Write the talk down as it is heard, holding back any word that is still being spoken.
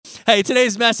Hey,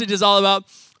 today's message is all about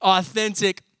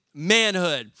authentic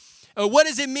manhood. What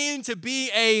does it mean to be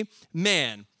a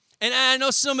man? And I know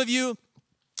some of you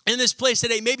in this place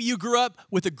today, maybe you grew up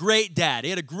with a great dad. He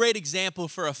had a great example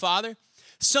for a father.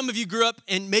 Some of you grew up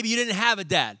and maybe you didn't have a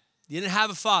dad. You didn't have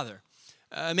a father.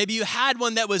 Maybe you had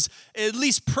one that was at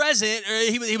least present, or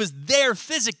he was there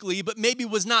physically, but maybe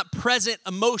was not present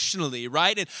emotionally,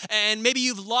 right? And maybe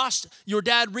you've lost your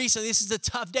dad recently. This is a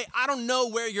tough day. I don't know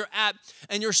where you're at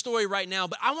in your story right now,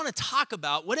 but I want to talk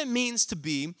about what it means to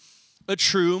be a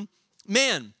true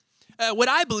man. What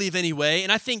I believe anyway,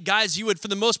 and I think, guys, you would for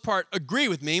the most part agree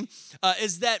with me,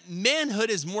 is that manhood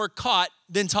is more caught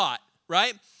than taught,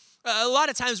 right? A lot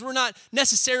of times we're not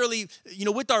necessarily,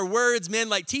 with our words, man,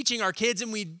 like teaching our kids,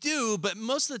 and we do, but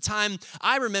most of the time,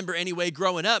 I remember anyway,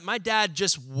 growing up, my dad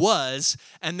just was,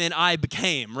 and then I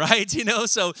became, right?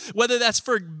 So whether that's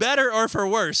for better or for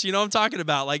worse, I'm talking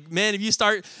about. Like, man, if you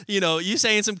start, you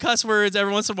saying some cuss words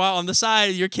every once in a while on the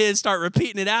side, your kids start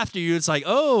repeating it after you, it's like,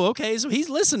 oh, okay, so he's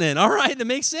listening. All right, that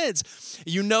makes sense.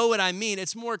 You know what I mean?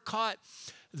 It's more caught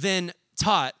than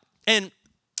taught. And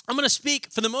I'm going to speak,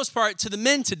 for the most part, to the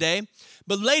men today,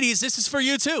 but ladies, this is for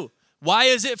you too. Why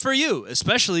is it for you?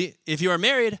 Especially if you are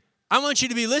married. I want you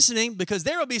to be listening because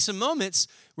there will be some moments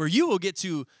where you will get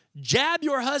to jab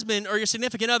your husband or your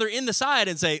significant other in the side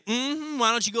and say,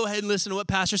 why don't you go ahead and listen to what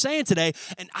Pastor's saying today?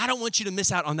 And I don't want you to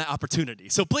miss out on that opportunity.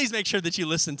 So please make sure that you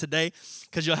listen today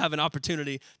because you'll have an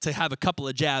opportunity to have a couple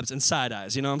of jabs and side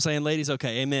eyes. You know what I'm saying, ladies?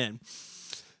 Okay, amen.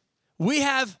 We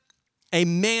have a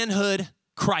manhood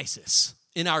crisis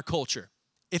in our culture,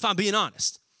 if I'm being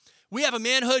honest. We have a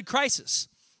manhood crisis.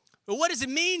 But what does it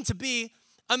mean to be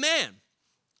a man?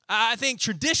 I think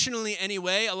traditionally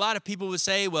anyway, a lot of people would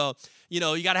say, well, you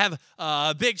got to have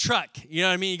a big truck. You know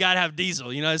what I mean? You got to have diesel.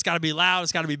 It's got to be loud.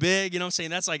 It's got to be big. You know what I'm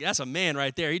saying? That's a man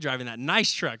right there. He's driving that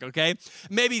nice truck, okay?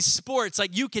 Maybe sports.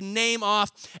 Like you can name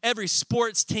off every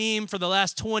sports team for the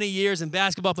last 20 years in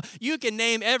basketball. You can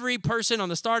name every person on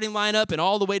the starting lineup and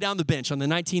all the way down the bench on the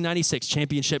 1996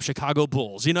 championship Chicago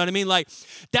Bulls. You know what I mean? Like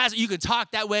you can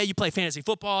talk that way. You play fantasy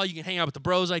football. You can hang out with the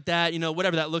bros like that,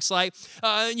 whatever that looks like.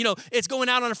 It's going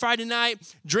out on a Friday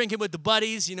night, drinking with the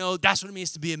buddies. That's what it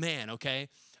means to be a man, okay?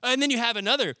 And then you have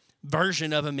another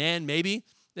version of a man maybe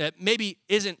that maybe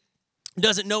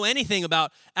doesn't know anything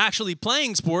about actually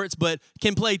playing sports, but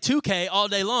can play 2K all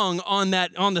day long on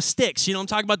the sticks. I'm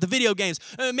talking about the video games.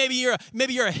 Maybe you're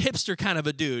a hipster kind of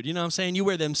a dude. You know what I'm saying? You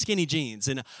wear them skinny jeans,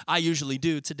 and I usually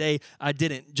do. Today I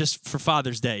didn't, just for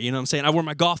Father's Day. You know what I'm saying? I wore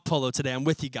my golf polo today. I'm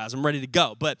with you guys. I'm ready to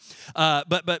go. But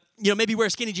maybe wear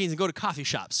skinny jeans and go to coffee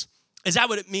shops. Is that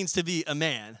what it means to be a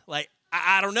man? Like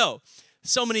I don't know.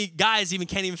 So many guys even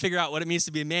can't even figure out what it means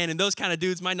to be a man, and those kind of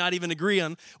dudes might not even agree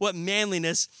on what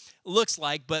manliness looks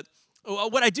like. But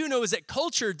what I do know is that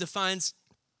culture defines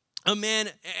a man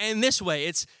in this way.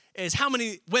 It's how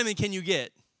many women can you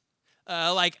get?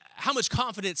 Like how much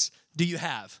confidence do you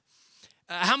have?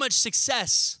 How much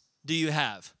success do you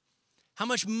have? How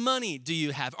much money do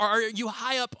you have? Are you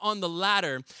high up on the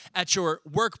ladder at your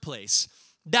workplace?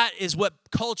 That is what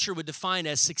culture would define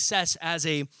as success as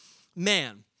a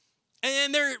man.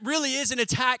 And there really is an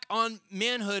attack on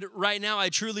manhood right now, I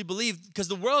truly believe, because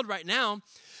the world right now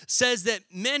says that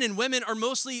men and women are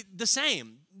mostly the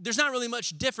same. There's not really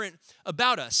much different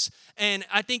about us. And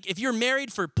I think if you're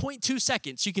married for 0.2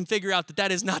 seconds, you can figure out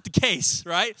that is not the case,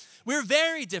 right? We're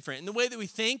very different in the way that we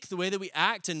think, the way that we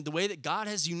act, and the way that God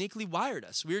has uniquely wired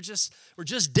us. We're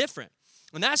just different.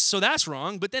 And that's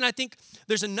wrong. But then I think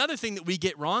there's another thing that we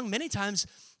get wrong many times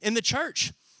in the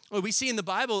church. Well, we see in the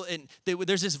Bible, and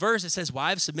there's this verse that says,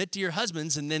 wives, submit to your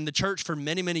husbands. And then the church for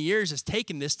many, many years has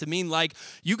taken this to mean like,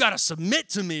 you got to submit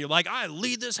to me. Like, I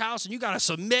lead this house and you got to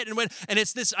submit. And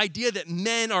it's this idea that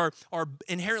men are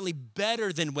inherently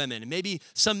better than women. And maybe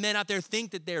some men out there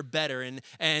think that they're better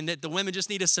and that the women just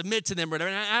need to submit to them or whatever.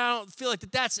 And I don't feel like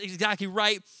that's exactly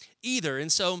right either.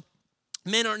 And so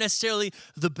men aren't necessarily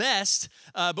the best,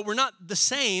 but we're not the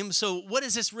same. So what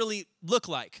does this really look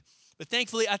like? But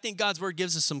thankfully, I think God's word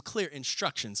gives us some clear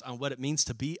instructions on what it means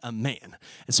to be a man.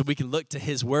 And so we can look to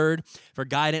his word for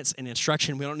guidance and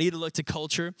instruction. We don't need to look to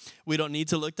culture. We don't need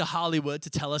to look to Hollywood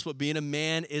to tell us what being a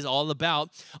man is all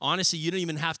about. Honestly, you don't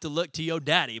even have to look to your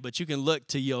daddy, but you can look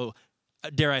to your,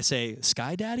 dare I say,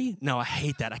 sky daddy? No, I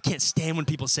hate that. I can't stand when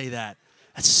people say that.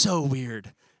 That's so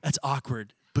weird. That's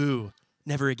awkward. Boo.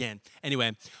 Never again.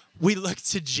 Anyway, we look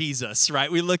to Jesus,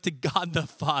 right? We look to God the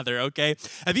Father, okay?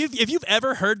 If you've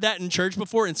ever heard that in church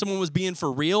before and someone was being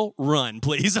for real, run,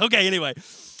 please. Okay, anyway.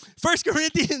 1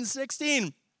 Corinthians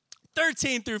 16,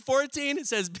 13 through 14, it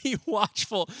says, be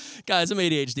watchful. Guys, I'm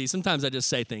ADHD. Sometimes I just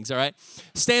say things, all right?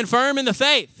 Stand firm in the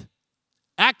faith.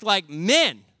 Act like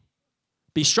men.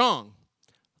 Be strong.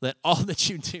 Let all that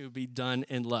you do be done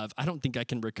in love. I don't think I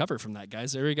can recover from that,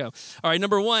 guys. There we go. All right,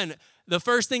 number one, the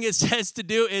first thing it says to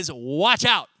do is watch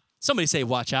out. Somebody say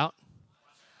watch out.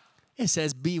 It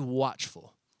says be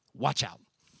watchful. Watch out.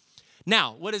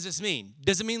 Now, what does this mean?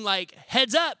 Does it mean like,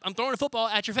 heads up, I'm throwing a football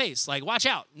at your face? Like, watch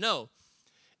out. No.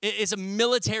 It's a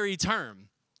military term.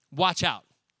 Watch out.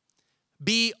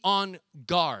 Be on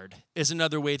guard is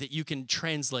another way that you can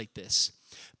translate this.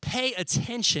 Pay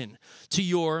attention to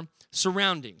your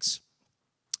surroundings.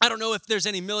 I don't know if there's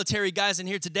any military guys in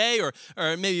here today or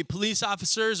maybe police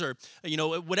officers or,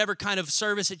 whatever kind of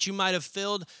service that you might have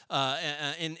filled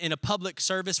in a public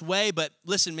service way. But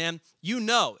listen, man,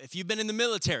 if you've been in the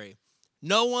military,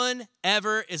 no one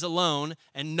ever is alone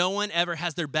and no one ever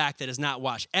has their back that is not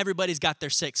watched. Everybody's got their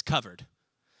six covered.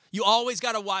 You always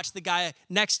got to watch the guy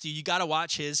next to you. You got to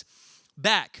watch his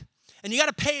back. And you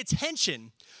got to pay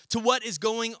attention to what is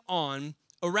going on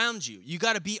around you. You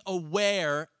got to be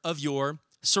aware of your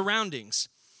surroundings.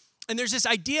 And there's this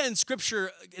idea in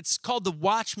Scripture, it's called the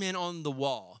watchman on the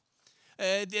wall.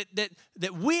 That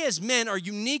we as men are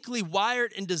uniquely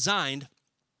wired and designed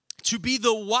to be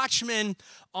the watchman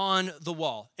on the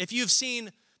wall. If you've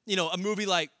seen, a movie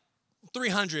like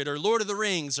 300 or Lord of the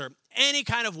Rings or any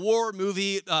kind of war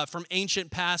movie from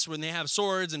ancient past when they have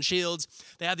swords and shields,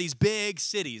 they have these big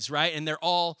cities, right? And they're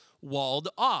all walled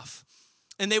off.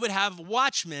 And they would have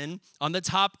watchmen on the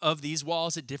top of these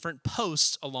walls at different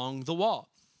posts along the wall.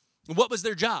 And what was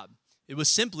their job? It was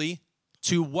simply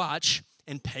to watch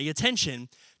and pay attention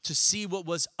to see what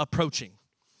was approaching.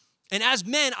 And as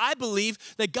men, I believe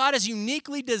that God has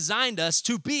uniquely designed us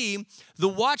to be the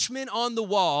watchman on the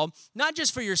wall, not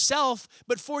just for yourself,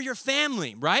 but for your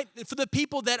family, right? And for the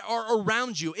people that are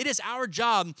around you. It is our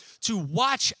job to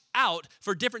watch out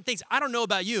for different things. I don't know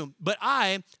about you, but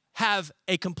I have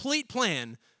a complete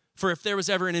plan for if there was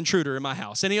ever an intruder in my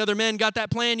house. Any other men got that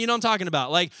plan? You know what I'm talking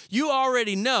about. Like, you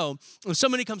already know if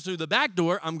somebody comes through the back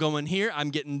door, I'm going here,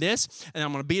 I'm getting this, and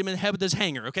I'm going to beat him in the head with this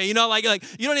hanger, okay? Like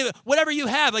you don't even, whatever you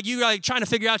have, like you're like trying to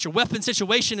figure out your weapon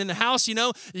situation in the house, you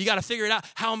got to figure it out.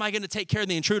 How am I going to take care of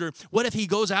the intruder? What if he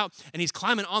goes out and he's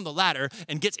climbing on the ladder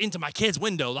and gets into my kid's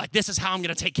window? Like, this is how I'm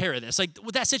going to take care of this. Like,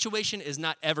 that situation is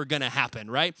not ever going to happen,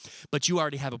 right? But you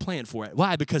already have a plan for it.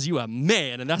 Why? Because you are a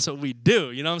man, and that's what we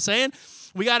do. You know what I'm saying?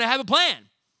 We got to have a plan.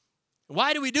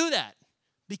 Why do we do that?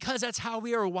 Because that's how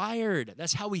we are wired.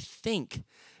 That's how we think.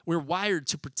 We're wired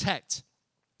to protect.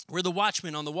 We're the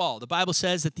watchmen on the wall. The Bible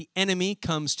says that the enemy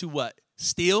comes to what?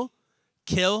 Steal,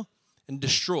 kill, and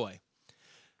destroy.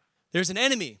 There's an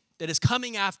enemy that is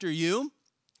coming after you,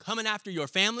 coming after your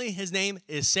family. His name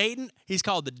is Satan. He's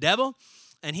called the devil.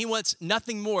 And he wants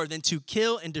nothing more than to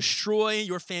kill and destroy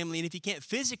your family. And if he can't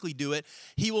physically do it,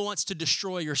 he wants to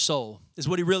destroy your soul, is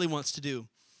what he really wants to do.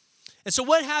 And so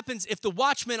what happens if the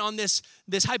watchman on this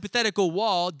hypothetical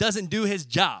wall doesn't do his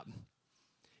job?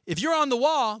 If you're on the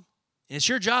wall, and it's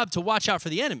your job to watch out for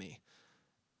the enemy,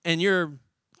 and you're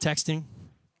texting,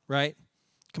 right?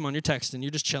 Come on, you're texting.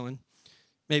 You're just chilling.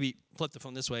 Maybe flip the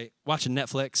phone this way, watching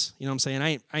Netflix. You know what I'm saying?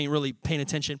 I ain't really paying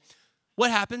attention.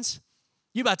 What happens?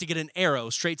 You're about to get an arrow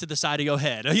straight to the side of your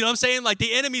head. You know what I'm saying? Like,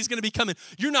 the enemy's going to be coming.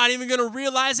 You're not even going to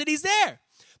realize that he's there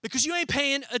because you ain't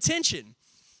paying attention.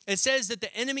 It says that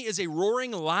the enemy is a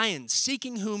roaring lion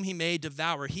seeking whom he may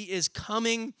devour. He is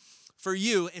coming for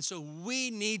you, and so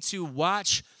we need to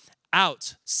watch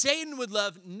out. Satan would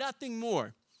love nothing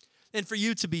more than for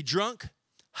you to be drunk,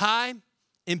 high,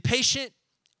 impatient,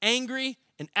 angry,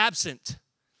 and absent.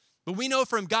 But we know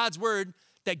from God's word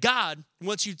that God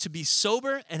wants you to be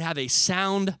sober and have a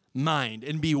sound mind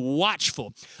and be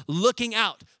watchful, looking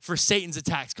out for Satan's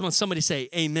attacks. Come on, somebody say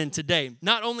amen today.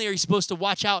 Not only are you supposed to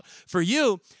watch out for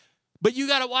you, but you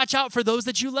got to watch out for those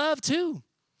that you love too.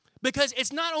 Because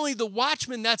it's not only the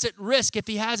watchman that's at risk if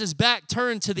he has his back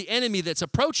turned to the enemy that's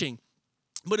approaching,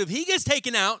 but if he gets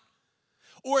taken out,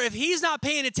 or if he's not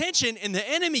paying attention and the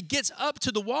enemy gets up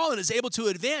to the wall and is able to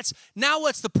advance, now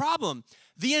what's the problem?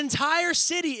 The entire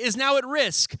city is now at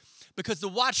risk because the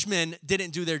watchmen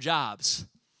didn't do their jobs.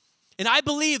 And I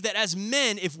believe that as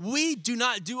men, if we do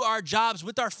not do our jobs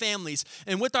with our families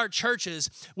and with our churches,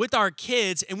 with our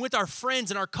kids and with our friends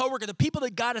and our coworkers, the people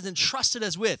that God has entrusted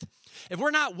us with, if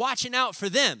we're not watching out for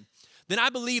them, then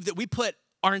I believe that we put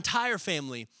our entire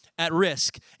family at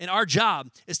risk. And our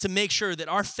job is to make sure that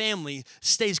our family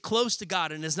stays close to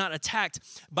God and is not attacked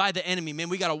by the enemy. Man,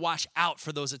 we got to watch out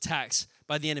for those attacks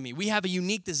by the enemy. We have a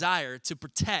unique desire to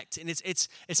protect, and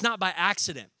it's not by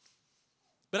accident.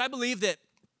 But I believe that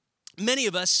many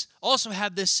of us also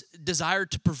have this desire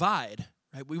to provide,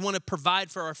 right? We want to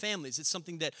provide for our families. It's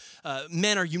something that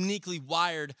men are uniquely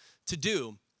wired to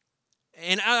do.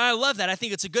 And I love that. I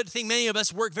think it's a good thing. Many of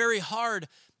us work very hard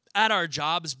at our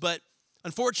jobs, but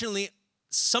unfortunately,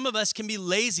 some of us can be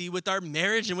lazy with our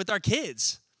marriage and with our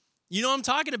kids. You know what I'm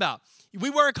talking about. We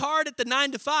work hard at the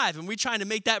 9 to 5, and we're trying to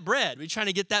make that bread. We're trying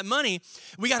to get that money.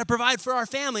 We got to provide for our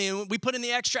family, and we put in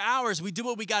the extra hours. We do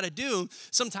what we got to do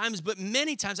sometimes, but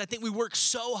many times I think we work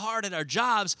so hard at our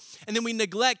jobs, and then we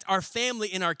neglect our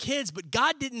family and our kids. But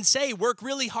God didn't say work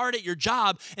really hard at your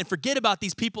job and forget about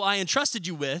these people I entrusted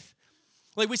you with.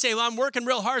 Like we say, well, I'm working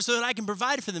real hard so that I can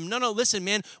provide for them. No, listen,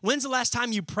 man. When's the last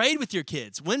time you prayed with your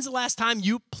kids? When's the last time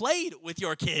you played with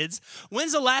your kids?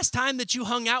 When's the last time that you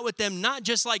hung out with them, not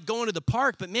just like going to the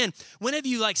park, but man, when have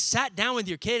you like sat down with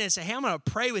your kid and say, hey, I'm going to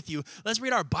pray with you. Let's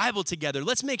read our Bible together.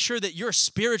 Let's make sure that you're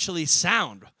spiritually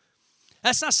sound.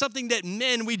 That's not something that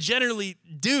men, we generally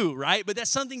do, right? But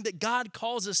that's something that God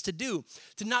calls us to do,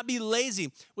 to not be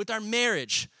lazy with our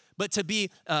marriage, but to be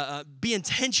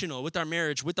intentional with our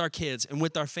marriage, with our kids, and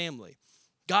with our family.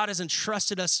 God has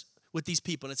entrusted us with these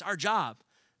people, and it's our job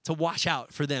to watch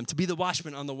out for them, to be the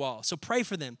watchman on the wall. So pray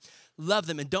for them, love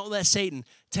them, and don't let Satan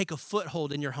take a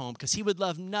foothold in your home, because he would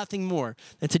love nothing more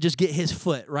than to just get his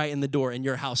foot right in the door in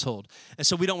your household. And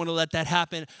so we don't want to let that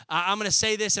happen. I'm going to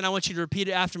say this, and I want you to repeat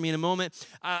it after me in a moment.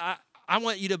 I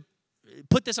want you to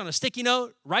put this on a sticky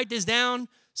note, write this down,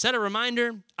 set a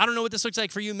reminder. I don't know what this looks like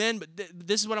for you men, but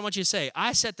this is what I want you to say.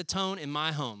 I set the tone in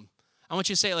my home. I want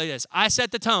you to say it like this. I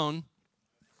set the tone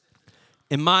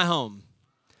in my home.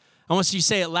 I want you to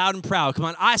say it loud and proud. Come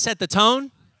on. I set the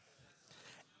tone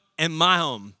in my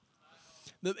home.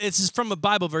 This is from a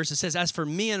Bible verse. It says, as for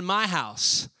me and my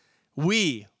house,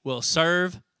 we will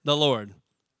serve the Lord.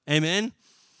 Amen.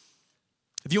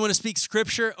 If you want to speak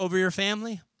scripture over your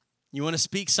family, you want to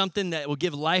speak something that will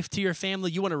give life to your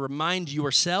family, you want to remind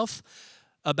yourself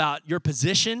about your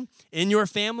position in your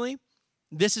family,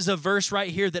 this is a verse right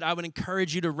here that I would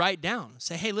encourage you to write down.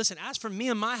 Say, hey, listen, as for me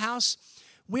and my house,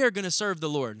 we are going to serve the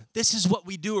Lord. This is what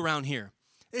we do around here.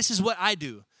 This is what I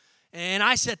do. And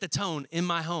I set the tone in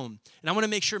my home. And I want to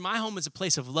make sure my home is a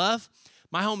place of love,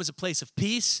 my home is a place of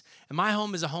peace, and my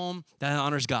home is a home that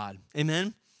honors God.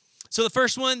 Amen? So the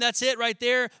first one, that's it right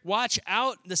there. Watch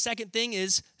out. The second thing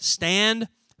is stand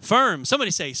firm.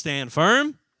 Somebody say stand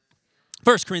firm.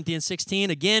 1 Corinthians 16,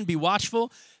 again, be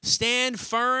watchful. Stand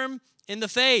firm in the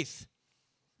faith.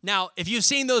 Now, if you've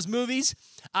seen those movies,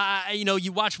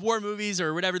 you watch war movies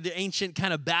or whatever, the ancient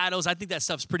kind of battles, I think that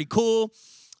stuff's pretty cool.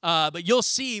 But you'll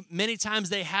see many times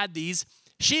they had these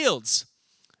shields.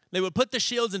 They would put the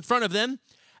shields in front of them,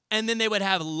 and then they would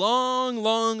have long,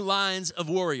 long lines of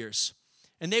warriors.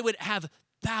 And they would have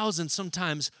thousands,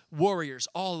 sometimes, warriors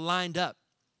all lined up.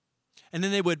 And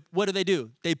then what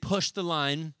do? They push the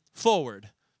line forward.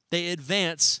 They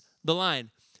advance the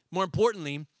line. More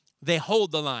importantly, they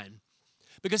hold the line.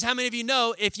 Because how many of you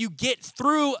know if you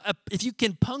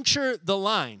can puncture the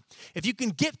line, if you can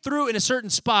get through in a certain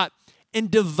spot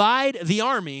and divide the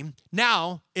army,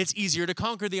 now it's easier to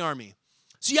conquer the army.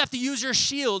 So you have to use your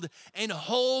shield and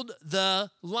hold the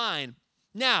line.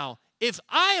 Now, if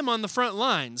I am on the front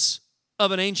lines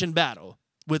of an ancient battle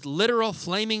with literal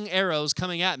flaming arrows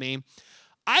coming at me,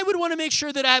 I would want to make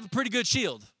sure that I have a pretty good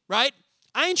shield, right?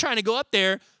 I ain't trying to go up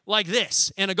there like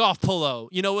this in a golf polo,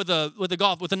 with a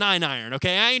 9-iron,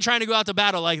 okay? I ain't trying to go out to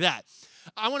battle like that.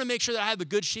 I want to make sure that I have a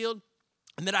good shield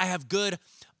and that I have good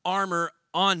armor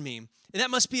on me. And that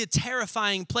must be a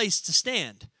terrifying place to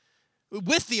stand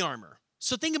with the armor.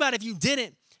 So think about if you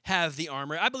didn't have the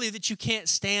armor. I believe that you can't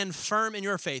stand firm in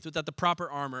your faith without the proper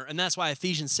armor. And that's why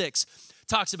Ephesians 6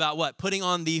 talks about what? Putting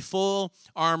on the full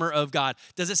armor of God.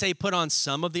 Does it say put on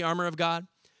some of the armor of God?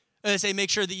 Does it say make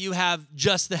sure that you have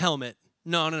just the helmet?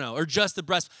 No. Or just the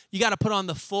breastplate. You got to put on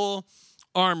the full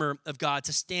armor of God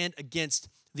to stand against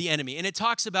the enemy. And it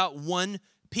talks about one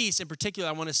piece in particular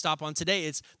I want to stop on today.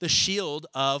 It's the shield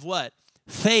of what?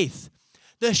 Faith.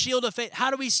 The shield of faith. How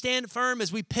do we stand firm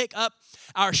as we pick up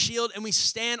our shield and we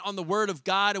stand on the word of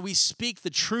God and we speak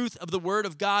the truth of the word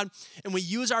of God and we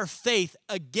use our faith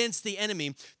against the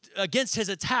enemy, against his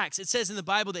attacks? It says in the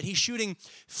Bible that he's shooting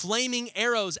flaming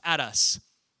arrows at us.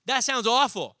 That sounds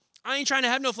awful. I ain't trying to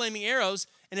have no flaming arrows.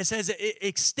 And it says it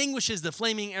extinguishes the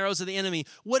flaming arrows of the enemy.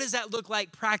 What does that look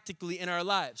like practically in our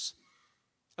lives?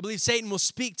 I believe Satan will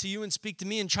speak to you and speak to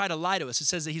me and try to lie to us. It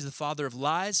says that he's the father of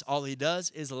lies. All he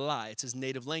does is lie. It's his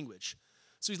native language.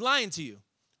 So he's lying to you.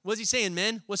 What's he saying,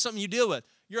 men? What's something you deal with?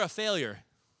 You're a failure.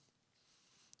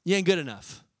 You ain't good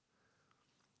enough.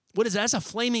 What is that? That's a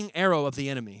flaming arrow of the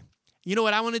enemy. You know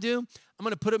what I want to do? I'm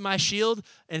going to put up my shield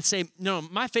and say, no,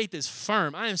 my faith is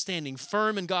firm. I am standing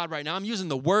firm in God right now. I'm using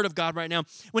the word of God right now.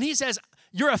 When he says,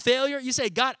 you're a failure, you say,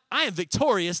 God, I am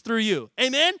victorious through you.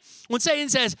 Amen? When Satan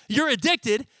says, you're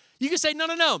addicted, you can say,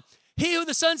 no. He who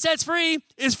the Son sets free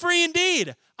is free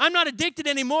indeed. I'm not addicted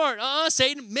anymore.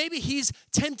 Satan, maybe he's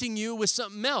tempting you with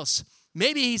something else.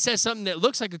 Maybe he says something that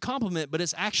looks like a compliment, but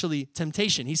it's actually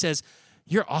temptation. He says,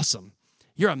 you're awesome.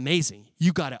 You're amazing.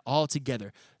 You got it all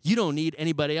together. You don't need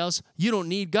anybody else. You don't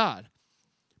need God.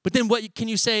 But then what can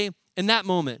you say in that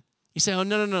moment? You say, oh,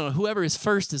 no. Whoever is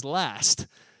first is last.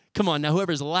 Come on, now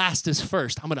whoever's last is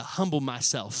first. I'm going to humble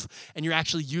myself. And you're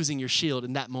actually using your shield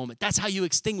in that moment. That's how you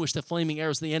extinguish the flaming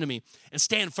arrows of the enemy. And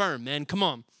stand firm, man. Come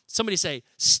on. Somebody say,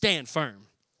 stand firm.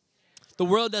 The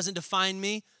world doesn't define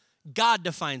me. God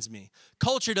defines me.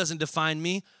 Culture doesn't define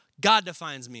me. God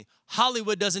defines me.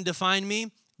 Hollywood doesn't define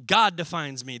me. God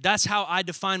defines me. That's how I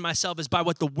define myself, is by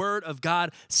what the word of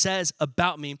God says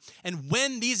about me. And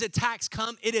when these attacks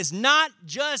come, it is not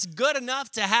just good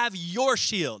enough to have your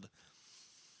shield.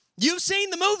 You've seen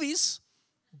the movies.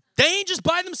 They ain't just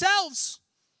by themselves.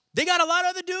 They got a lot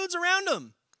of other dudes around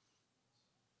them.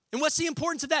 And what's the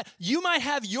importance of that? You might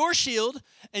have your shield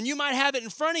and you might have it in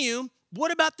front of you.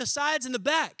 What about the sides and the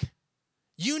back?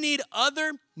 You need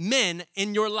other men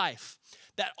in your life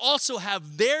that also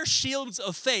have their shields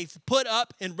of faith put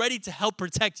up and ready to help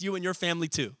protect you and your family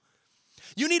too.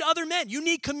 You need other men. You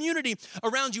need community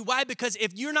around you. Why? Because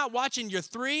if you're not watching your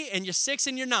 3 and your 6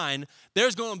 and your 9,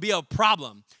 there's going to be a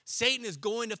problem. Satan is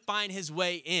going to find his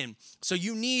way in. So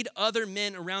you need other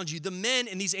men around you. The men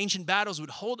in these ancient battles would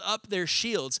hold up their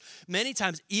shields many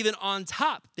times, even on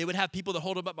top. They would have people that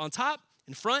hold them up on top,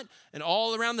 in front, and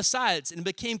all around the sides. And it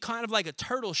became kind of like a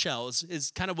turtle shell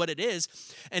is kind of what it is.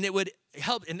 And it would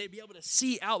help, and they'd be able to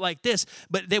see out like this,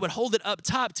 but they would hold it up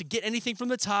top to get anything from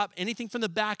the top, anything from the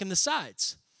back and the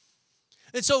sides.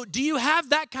 And so do you have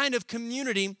that kind of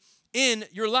community in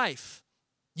your life?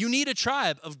 You need a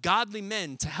tribe of godly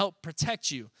men to help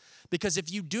protect you. Because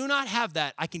if you do not have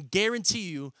that, I can guarantee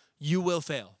you, you will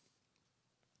fail.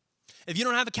 If you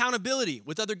don't have accountability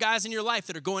with other guys in your life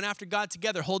that are going after God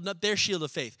together, holding up their shield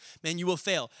of faith, man, you will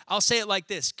fail. I'll say it like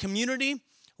this. Community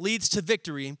leads to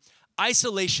victory.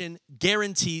 Isolation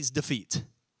guarantees defeat.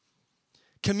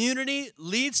 Community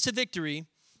leads to victory,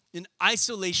 and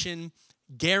isolation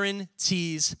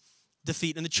guarantees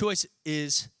defeat. And the choice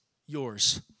is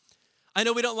yours. I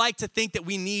know we don't like to think that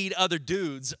we need other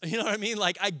dudes. You know what I mean?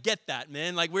 Like, I get that,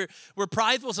 man. Like, we're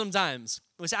prideful sometimes.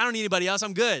 We say, I don't need anybody else.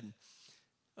 I'm good.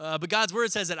 But God's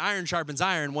word says that iron sharpens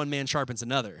iron, one man sharpens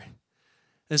another.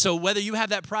 And so whether you have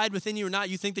that pride within you or not,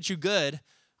 you think that you're good,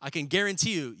 I can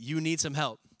guarantee you, you need some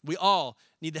help. We all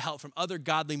need the help from other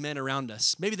godly men around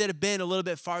us, maybe that have been a little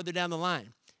bit farther down the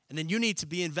line. And then you need to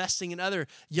be investing in other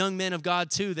young men of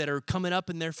God too that are coming up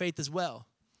in their faith as well.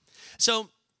 So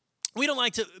we don't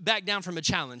like to back down from a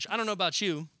challenge. I don't know about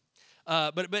you,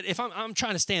 but if I'm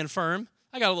trying to stand firm,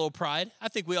 I got a little pride. I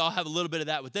think we all have a little bit of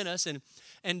that within us.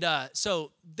 And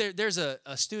so there's a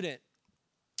student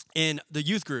in the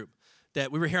youth group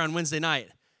that we were here on Wednesday night.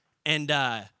 And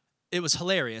it was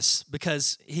hilarious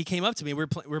because he came up to me. We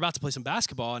were about to play some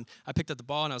basketball. And I picked up the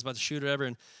ball and I was about to shoot or whatever.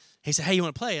 And he said, hey, you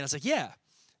want to play? And I was like, yeah.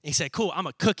 And he said, cool, I'm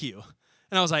going to cook you.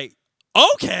 And I was like,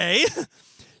 okay.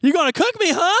 You're going to cook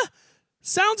me, huh?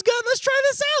 Sounds good. Let's try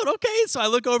this out. Okay. So I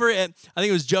look over at, I think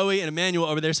it was Joey and Emmanuel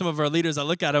over there, some of our leaders. I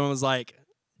look at him and was like,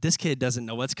 this kid doesn't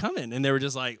know what's coming. And they were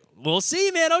just like, we'll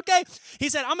see, man, okay. He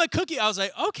said, I'm going to cook you. I was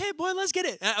like, okay, boy, let's get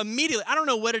it. Immediately, I don't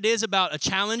know what it is about a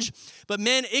challenge, but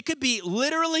man, it could be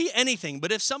literally anything.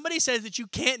 But if somebody says that you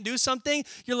can't do something,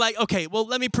 you're like, okay, well,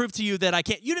 let me prove to you that I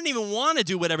can't. You didn't even want to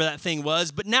do whatever that thing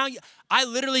was, but now I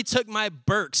literally took my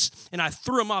Birks and I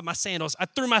threw them off, my sandals. I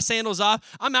threw my sandals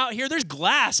off. I'm out here. There's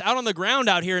glass out on the ground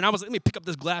out here. And I was like, let me pick up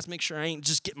this glass, make sure I ain't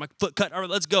just getting my foot cut. All right,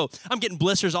 let's go. I'm getting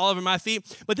blisters all over my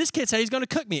feet. But this kid said he's going to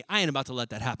cook me. I ain't about to let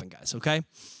that happen, guys, okay?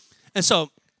 And so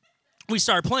we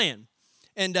started playing.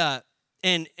 And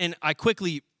I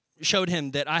quickly showed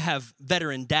him that I have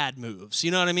veteran dad moves. You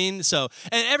know what I mean? So,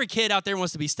 and every kid out there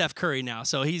wants to be Steph Curry now.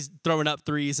 So he's throwing up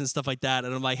threes and stuff like that.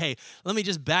 And I'm like, hey, let me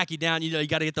just back you down. You know, you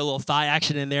got to get the little thigh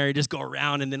action in there. You just go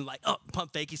around and then like, oh,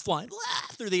 pump fake. He's flying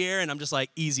through the air. And I'm just like,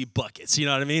 easy buckets. You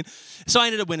know what I mean? So I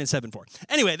ended up winning 7-4.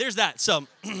 Anyway, there's that. So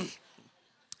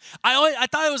I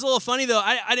thought it was a little funny though.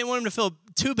 I didn't want him to feel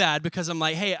too bad because I'm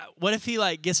like, hey, what if he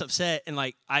like gets upset and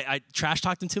like I trash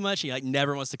talked him too much? He like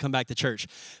never wants to come back to church.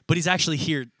 But he's actually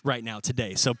here right now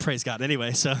today. So praise God.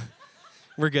 Anyway, so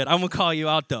we're good. I'm gonna call you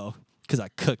out though because I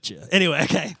cooked you. Anyway,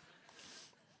 okay.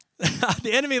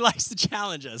 The enemy likes to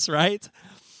challenge us, right?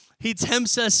 He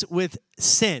tempts us with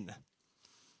sin.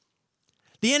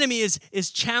 The enemy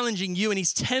is challenging you and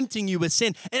he's tempting you with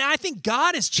sin. And I think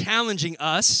God is challenging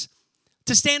us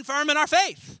to stand firm in our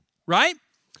faith, right?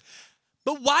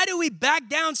 But why do we back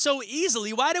down so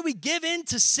easily? Why do we give in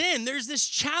to sin? There's this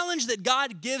challenge that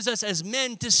God gives us as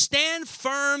men to stand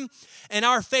firm in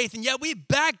our faith, and yet we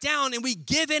back down and we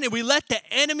give in and we let the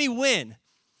enemy win.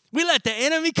 We let the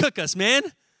enemy cook us, man,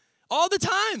 all the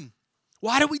time.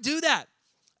 Why do we do that?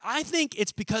 I think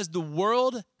it's because the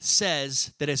world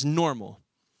says that it's normal.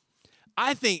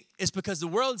 I think it's because the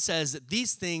world says that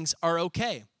these things are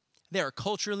okay. They are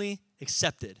culturally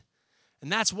accepted.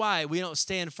 And that's why we don't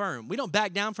stand firm. We don't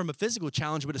back down from a physical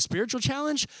challenge, but a spiritual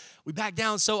challenge, we back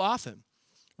down so often.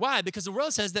 Why? Because the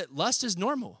world says that lust is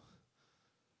normal.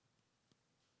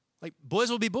 Like,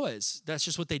 boys will be boys. That's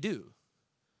just what they do.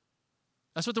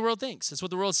 That's what the world thinks. That's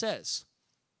what the world says.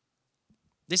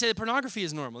 They say that pornography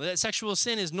is normal, that sexual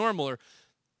sin is normal, or,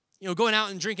 going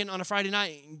out and drinking on a Friday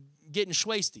night and getting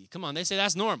schwasty. Come on, they say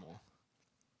that's normal.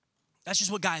 That's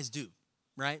just what guys do,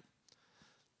 right?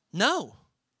 No.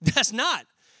 That's not.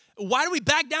 Why do we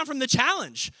back down from the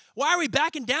challenge? Why are we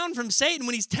backing down from Satan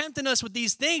when he's tempting us with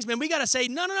these things? Man, we got to say,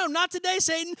 no, not today,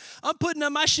 Satan. I'm putting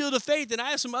up my shield of faith, and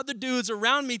I have some other dudes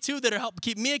around me too that are helping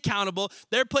keep me accountable.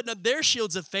 They're putting up their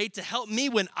shields of faith to help me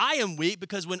when I am weak,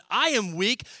 because when I am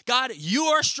weak, God, you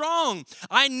are strong.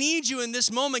 I need you in this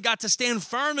moment, God, to stand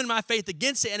firm in my faith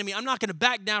against the enemy. I'm not going to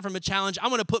back down from a challenge. I'm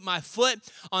going to put my foot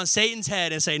on Satan's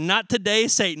head and say, not today,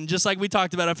 Satan, just like we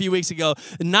talked about a few weeks ago.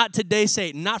 Not today,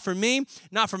 Satan. Not for me,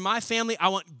 not for my family. I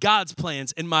want God's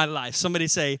plans in my life. Somebody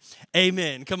say,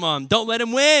 amen. Come on. Don't let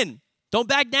him win. Don't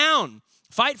back down.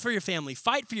 Fight for your family.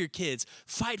 Fight for your kids.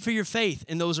 Fight for your faith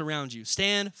and those around you.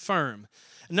 Stand firm.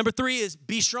 And number 3 is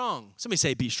be strong. Somebody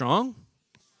say, be strong.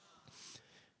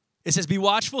 It says, be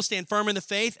watchful, stand firm in the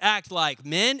faith, act like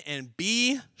men, and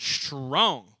be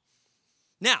strong.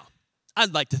 Now,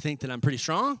 I'd like to think that I'm pretty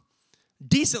strong.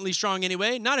 Decently strong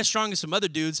anyway. Not as strong as some other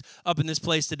dudes up in this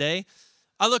place today.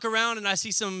 I look around and I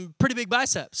see some pretty big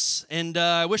biceps, and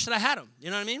I wish that I had them.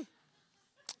 You know what I mean?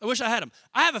 I wish I had them.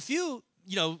 I have a few,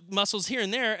 muscles here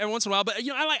and there every once in a while, but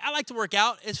I like to work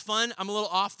out. It's fun. I'm a little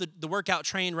off the workout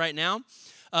train right now.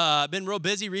 Been real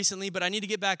busy recently, but I need to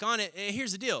get back on it.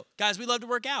 Here's the deal, guys. We love to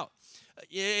work out.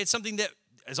 It's something that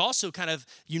is also kind of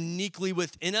uniquely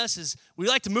within us. Is we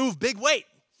like to move big weight.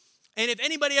 And if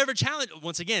anybody ever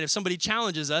if somebody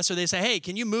challenges us, or they say, hey,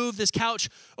 can you move this couch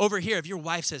over here? If your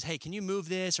wife says, hey, can you move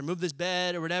this or move this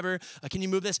bed or whatever? Can you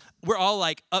move this? We're all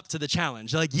like up to the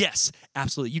challenge. They're like, yes,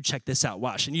 absolutely. You check this out.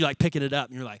 Watch. And you like picking it up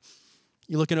and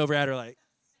you're looking over at her like,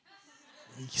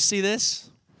 you see this?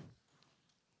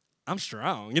 I'm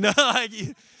strong. Like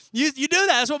you do that.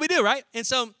 That's what we do, right? And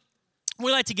so we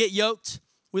like to get yoked.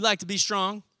 We like to be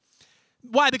strong.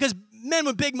 Why? Because men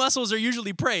with big muscles are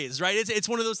usually praised, right? It's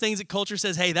one of those things that culture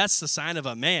says, hey, that's the sign of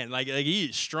a man. Like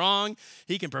he's strong,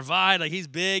 he can provide, like he's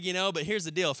big, But here's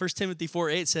the deal. 1 Timothy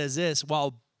 4:8 says this,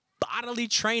 while bodily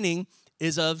training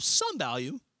is of some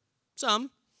value,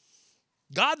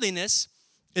 godliness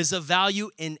is of value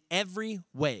in every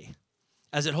way,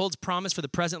 as it holds promise for the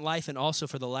present life and also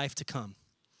for the life to come.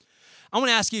 I want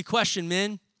to ask you a question,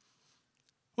 men.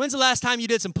 When's the last time you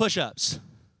did some push-ups?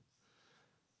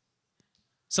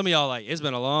 Some of y'all like, it's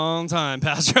been a long time,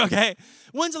 Pastor, okay?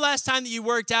 When's the last time that you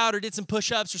worked out or did some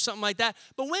push-ups or something like that?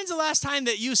 But when's the last time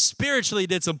that you spiritually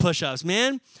did some push-ups,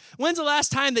 man? When's the last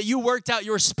time that you worked out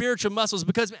your spiritual muscles?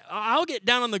 Because I'll get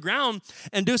down on the ground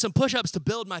and do some push-ups to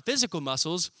build my physical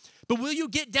muscles, but will you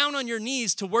get down on your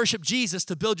knees to worship Jesus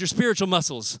to build your spiritual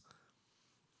muscles?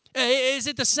 Is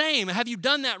it the same? Have you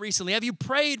done that recently? Have you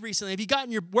prayed recently? Have you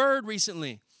gotten your word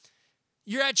recently?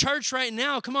 You're at church right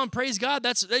now. Come on, praise God.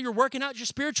 You're working out your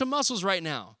spiritual muscles right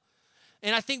now.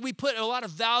 And I think we put a lot of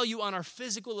value on our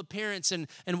physical appearance and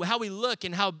how we look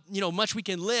and how much we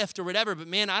can lift or whatever. But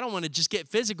man, I don't want to just get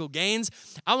physical gains.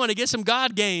 I want to get some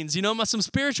God gains, some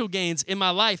spiritual gains in my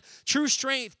life. True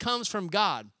strength comes from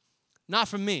God, not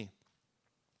from me.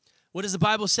 What does the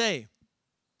Bible say?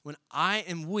 When I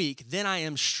am weak, then I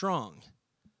am strong.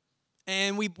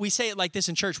 And we say it like this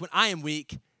in church. When I am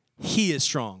weak, he is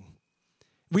strong.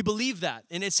 We believe that.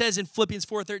 And it says in Philippians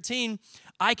 4:13,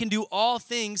 I can do all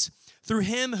things through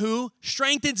him who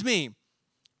strengthens me.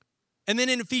 And then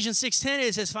in Ephesians 6:10,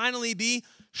 it says, finally be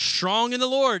strong in the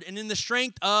Lord and in the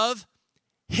strength of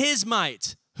his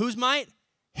might. Whose might?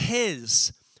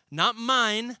 His. Not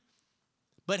mine,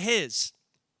 but his.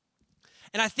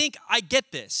 And I think I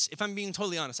get this, if I'm being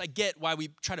totally honest. I get why we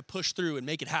try to push through and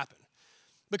make it happen.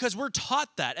 Because we're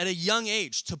taught that at a young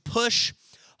age, to push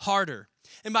harder.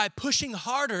 And by pushing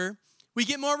harder, we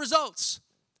get more results.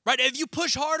 right? If you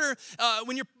push harder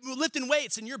when you're lifting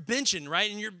weights and you're benching, right?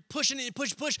 And you're pushing and you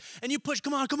push, and you push,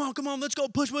 come on, let's go,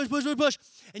 push.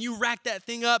 And you rack that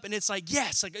thing up and it's like,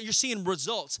 yes, like you're seeing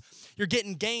results. You're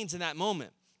getting gains in that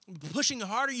moment. Pushing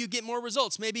harder, you get more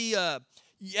results. Maybe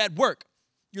at work,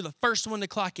 you're the first one to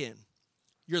clock in.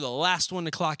 You're the last one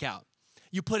to clock out.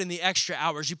 You put in the extra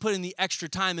hours, you put in the extra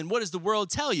time, and what does the world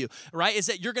tell you, right? Is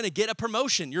that you're going to get a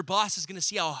promotion. Your boss is going to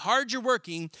see how hard you're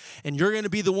working, and you're going to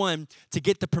be the one to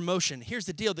get the promotion. Here's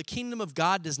the deal. The kingdom of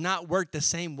God does not work the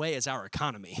same way as our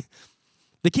economy.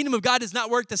 The kingdom of God does not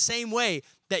work the same way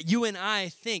that you and I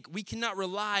think. We cannot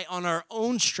rely on our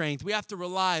own strength. We have to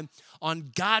rely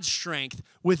on God's strength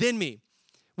within me.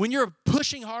 When you're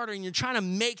pushing harder and you're trying to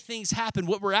make things happen,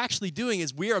 what we're actually doing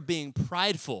is we are being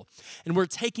prideful and we're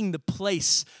taking the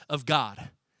place of God.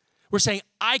 We're saying,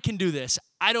 I can do this.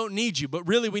 I don't need you. But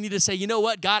really, we need to say, you know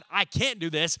what, God, I can't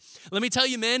do this. Let me tell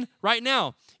you, men, right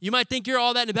now, you might think you're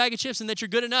all that in a bag of chips and that you're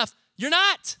good enough. You're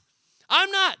not.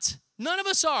 I'm not. None of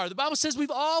us are. The Bible says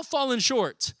we've all fallen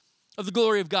short of the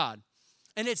glory of God.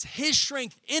 And it's his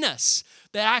strength in us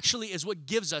that actually is what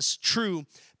gives us true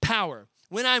power.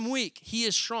 When I'm weak, he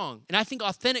is strong. And I think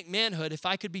authentic manhood, if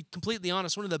I could be completely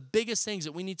honest, one of the biggest things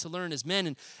that we need to learn as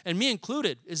men, and me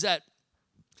included, is that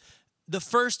the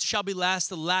first shall be last,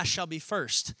 the last shall be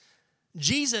first.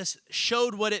 Jesus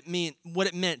showed what it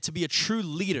meant to be a true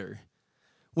leader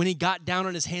when he got down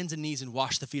on his hands and knees and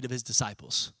washed the feet of his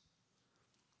disciples.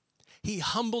 He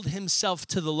humbled himself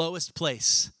to the lowest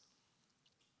place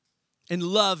and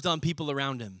loved on people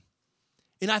around him.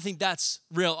 And I think that's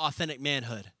real authentic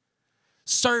manhood.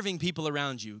 Serving people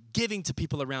around you, giving to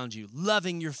people around you,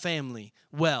 loving your family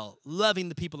well, loving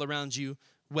the people around you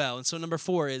well. And so number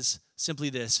 4 is simply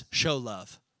this: show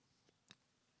love.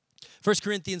 1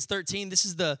 Corinthians 13, this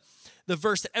is the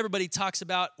verse that everybody talks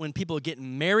about when people are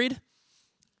getting married.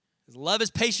 Love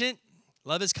is patient,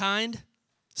 love is kind.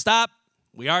 Stop,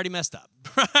 we already messed up,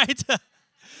 right?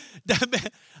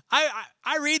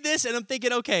 I read this and I'm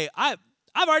thinking, okay, I've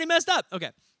already messed up.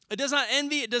 Okay. It does not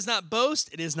envy, it does not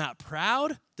boast, it is not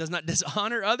proud, does not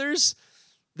dishonor others.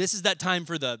 This is that time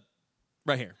for the,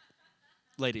 right here,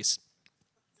 ladies.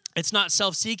 It's not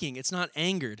self-seeking, it's not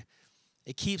angered.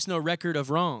 It keeps no record of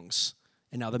wrongs.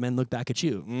 And now the men look back at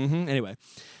you. Anyway,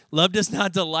 love does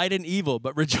not delight in evil,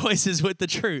 but rejoices with the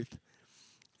truth.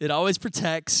 It always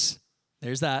protects,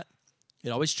 there's that.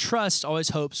 It always trusts, always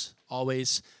hopes,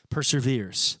 always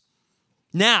perseveres.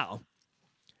 Now,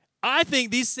 I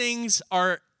think these things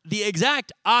are the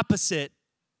exact opposite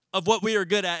of what we are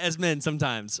good at as men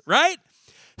sometimes, right?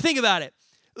 Think about it.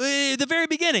 The very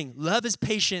beginning, love is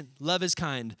patient, love is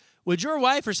kind. Would your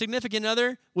wife or significant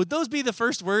other, would those be the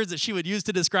first words that she would use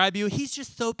to describe you? He's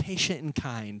just so patient and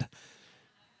kind.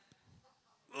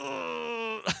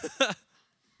 I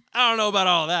don't know about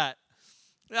all that.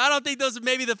 I don't think those are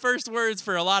maybe the first words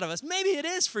for a lot of us. Maybe it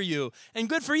is for you, and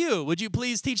good for you. Would you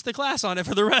please teach the class on it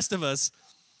for the rest of us?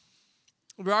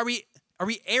 Are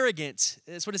we arrogant?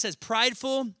 That's what it says.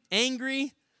 Prideful,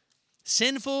 angry,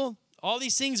 sinful. All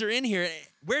these things are in here.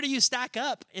 Where do you stack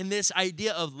up in this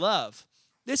idea of love?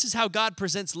 This is how God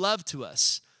presents love to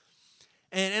us.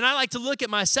 And I like to look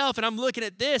at myself, and I'm looking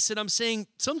at this, and I'm saying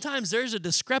sometimes there's a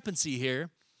discrepancy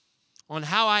here on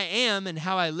how I am and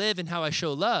how I live and how I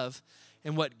show love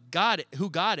and who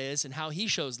God is and how he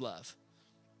shows love.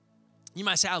 You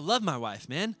might say, I love my wife,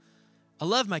 man. I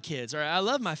love my kids, or I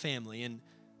love my family, and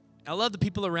I love the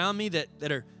people around me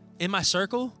that are in my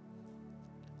circle.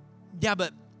 Yeah,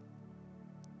 but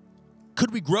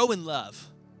could we grow in love?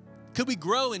 Could we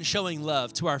grow in showing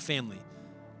love to our family?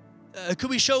 Could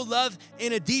we show love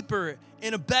in a deeper,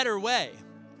 in a better way?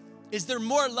 Is there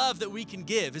more love that we can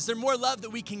give? Is there more love that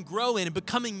we can grow in and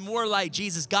becoming more like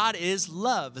Jesus? God is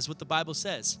love, is what the Bible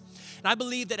says. And I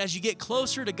believe that as you get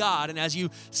closer to God and as you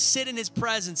sit in his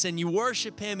presence and you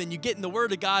worship him and you get in the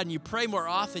word of God and you pray more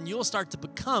often, you'll start to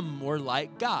become more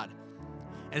like God.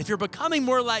 And if you're becoming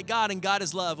more like God and God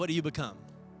is love, what do you become?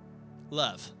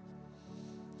 Love.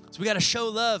 So we got to show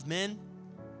love, men.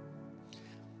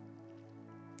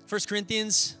 1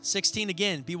 Corinthians 16,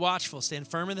 again, be watchful, stand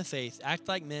firm in the faith, act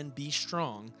like men, be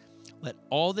strong. Let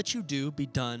all that you do be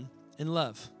done in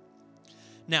love.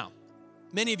 Now,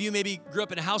 many of you maybe grew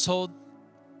up in a household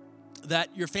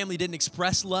that your family didn't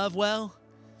express love well.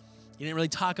 You didn't really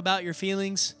talk about your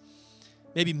feelings.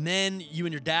 Maybe men, you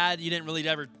and your dad, you didn't really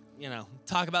ever,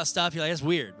 talk about stuff. You're like, that's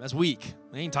weird, that's weak.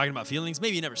 I ain't talking about feelings.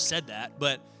 Maybe you never said that,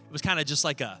 but it was kind of just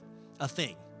like a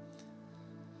thing.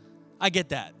 I get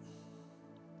that.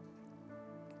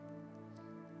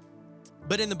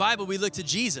 But in the Bible, we look to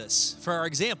Jesus for our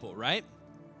example, right?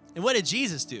 And what did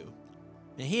Jesus do?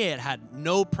 And he had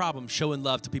no problem showing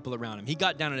love to people around him. He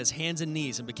got down on his hands and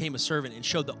knees and became a servant and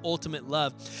showed the ultimate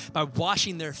love by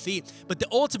washing their feet. But the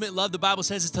ultimate love, the Bible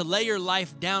says, is to lay your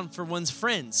life down for one's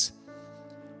friends.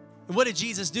 And what did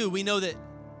Jesus do? We know that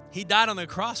he died on the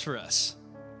cross for us.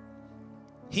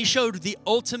 He showed the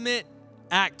ultimate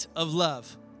act of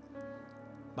love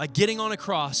by getting on a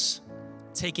cross,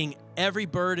 taking every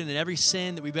burden and every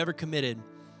sin that we've ever committed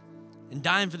and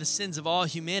dying for the sins of all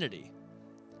humanity.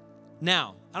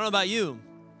 Now, I don't know about you,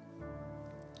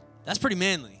 that's pretty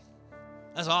manly.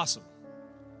 That's awesome.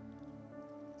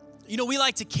 You know, we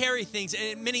like to carry things,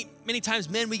 and many times,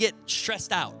 men, we get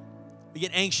stressed out. We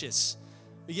get anxious.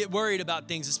 We get worried about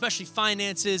things, especially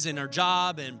finances and our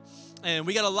job, and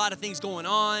we got a lot of things going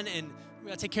on, and we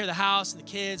got to take care of the house and the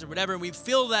kids or whatever, and we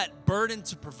feel that burden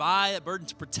to provide, that burden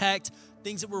to protect,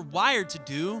 things that we're wired to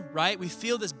do, right? We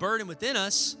feel this burden within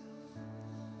us,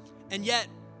 and yet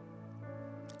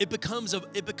it becomes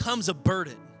a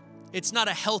burden. It's not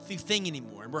a healthy thing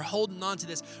anymore, and we're holding on to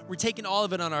this. We're taking all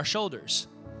of it on our shoulders.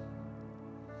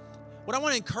 What I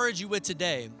want to encourage you with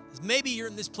today is maybe you're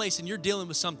in this place and you're dealing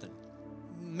with something.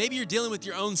 Maybe you're dealing with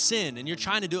your own sin and you're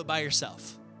trying to do it by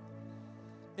yourself.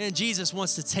 And Jesus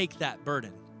wants to take that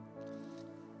burden.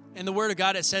 In the Word of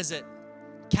God, it says that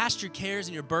cast your cares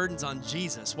and your burdens on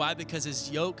Jesus. Why? Because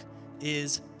his yoke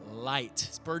is light.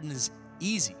 His burden is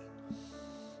easy.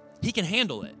 He can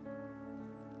handle it.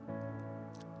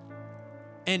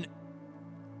 And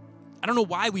I don't know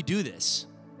why we do this,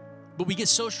 but we get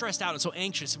so stressed out and so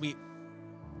anxious. We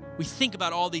think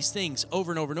about all these things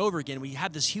over and over and over again. We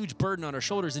have this huge burden on our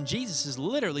shoulders, and Jesus is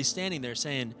literally standing there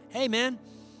saying, hey, man,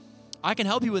 I can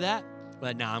help you with that.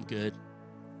 But nah, I'm good.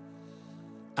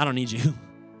 I don't need you.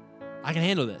 I can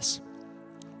handle this.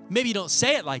 Maybe you don't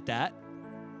say it like that,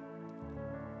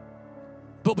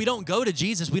 but we don't go to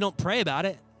Jesus. We don't pray about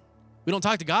it. We don't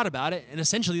talk to God about it, and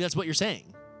essentially that's what you're saying.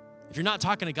 If you're not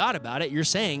talking to God about it, you're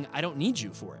saying, I don't need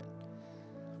you for it.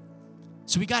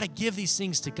 So we got to give these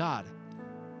things to God.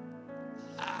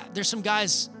 There's some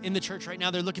guys in the church right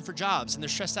now, they're looking for jobs, and they're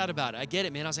stressed out about it. I get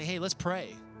it, man. I'll say, hey, let's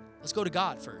pray. Let's go to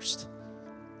God first.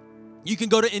 You can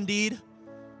go to Indeed.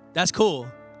 That's cool.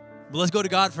 But let's go to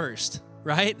God first,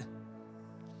 right?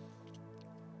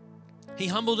 He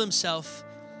humbled himself,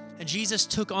 and Jesus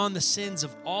took on the sins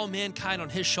of all mankind on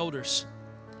his shoulders.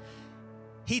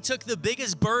 He took the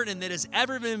biggest burden that has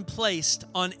ever been placed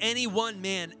on any one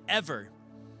man ever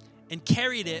and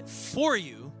carried it for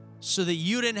you so that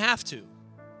you didn't have to.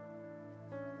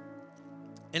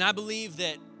 And I believe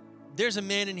that there's a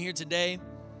man in here today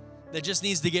that just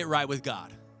needs to get right with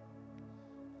God.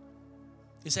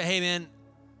 You say, hey, man,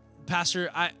 Pastor,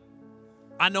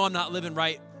 I know I'm not living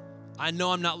right. I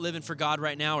know I'm not living for God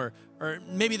right now, or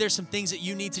maybe there's some things that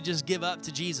you need to just give up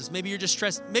to Jesus. Maybe you're just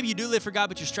stressed. Maybe you do live for God,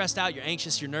 but you're stressed out, you're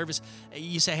anxious, you're nervous.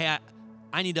 You say, hey,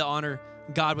 I need to honor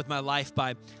God with my life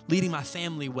by leading my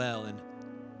family well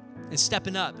and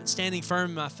stepping up and standing firm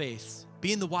in my faith,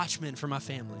 being the watchman for my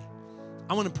family.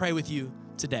 I want to pray with you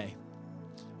today.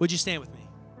 Would you stand with me?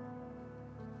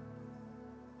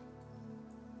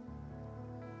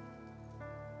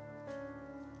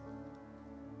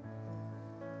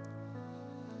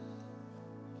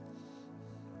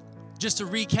 Just to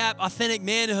recap, authentic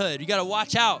manhood. You got to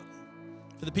watch out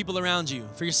for the people around you,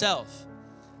 for yourself.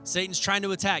 Satan's trying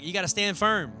to attack. You got to stand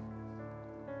firm.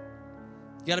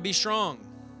 You got to be strong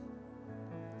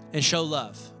and show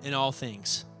love in all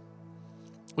things.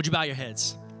 Would you bow your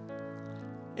heads?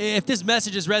 If this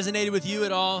message has resonated with you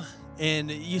at all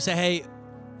and you say, hey,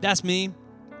 that's me.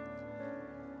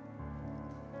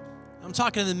 I'm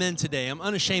talking to the men today. I'm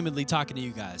unashamedly talking to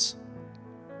you guys.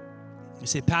 You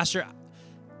say, Pastor,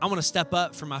 I want to step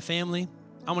up for my family.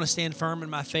 I want to stand firm in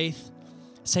my faith.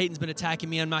 Satan's been attacking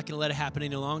me. I'm not going to let it happen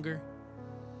any longer.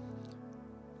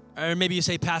 Or maybe you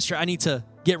say, Pastor, I need to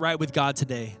get right with God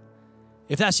today.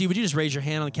 If that's you, would you just raise your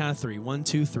hand on the count of 3? 1,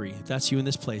 2, 3. If that's you in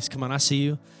this place, come on, I see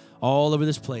you all over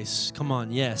this place. Come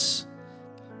on, yes.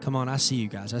 Come on, I see you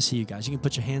guys. I see you guys. You can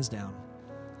put your hands down.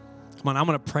 Come on, I'm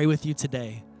going to pray with you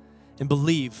today and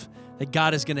believe that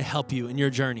God is going to help you in your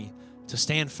journey to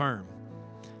stand firm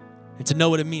and to know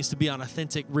what it means to be an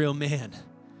authentic, real man,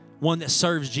 one that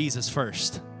serves Jesus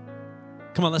first.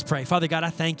 Come on, let's pray. Father God, I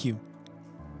thank you.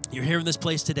 You're here in this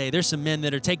place today. There's some men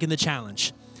that are taking the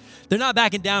challenge. They're not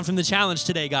backing down from the challenge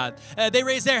today, God. They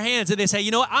raise their hands and they say, you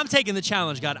know what? I'm taking the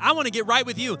challenge, God. I want to get right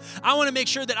with you. I want to make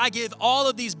sure that I give all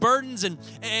of these burdens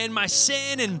and my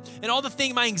sin and all the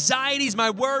things, my anxieties,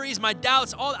 my worries, my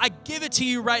doubts, I give it to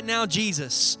you right now,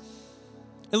 Jesus.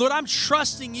 And Lord, I'm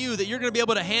trusting you that you're going to be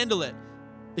able to handle it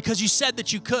because you said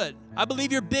that you could. I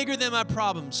believe you're bigger than my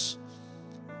problems.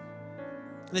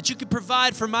 that you could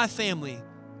provide for my family,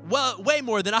 well, way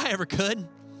more than I ever could.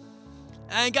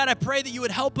 And God, I pray that you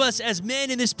would help us as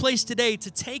men in this place today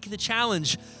to take the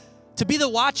challenge to be the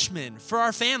watchmen for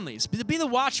our families, to be the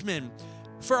watchmen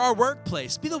for our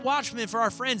workplace, be the watchmen for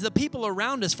our friends, the people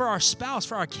around us, for our spouse,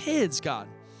 for our kids, God.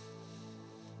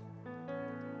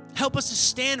 Help us to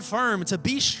stand firm, to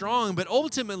be strong, but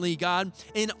ultimately, God,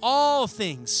 in all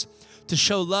things, to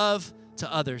show love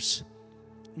to others.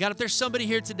 God, if there's somebody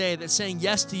here today that's saying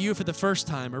yes to you for the first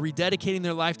time or rededicating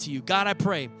their life to you, God, I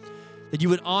pray that you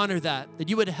would honor that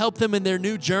you would help them in their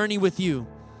new journey with you,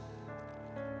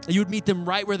 that you would meet them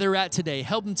right where they're at today,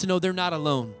 help them to know they're not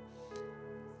alone,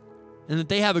 and that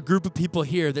they have a group of people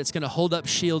here that's going to hold up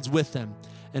shields with them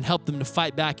and help them to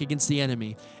fight back against the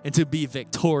enemy and to be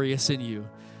victorious in you.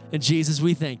 And Jesus,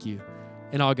 we thank you.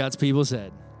 And all God's people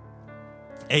said,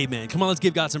 amen. Come on, let's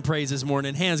give God some praise this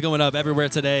morning. Hands going up everywhere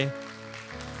today.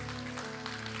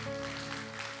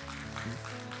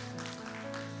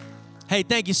 Hey,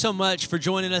 thank you so much for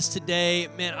joining us today.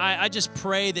 Man, I just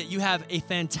pray that you have a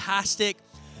fantastic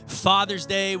Father's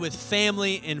Day with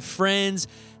family and friends.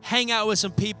 Hang out with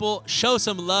some people. Show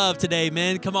some love today,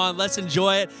 man. Come on, let's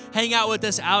enjoy it. Hang out with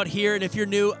us out here. And if you're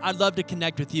new, I'd love to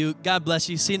connect with you. God bless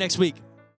you. See you next week.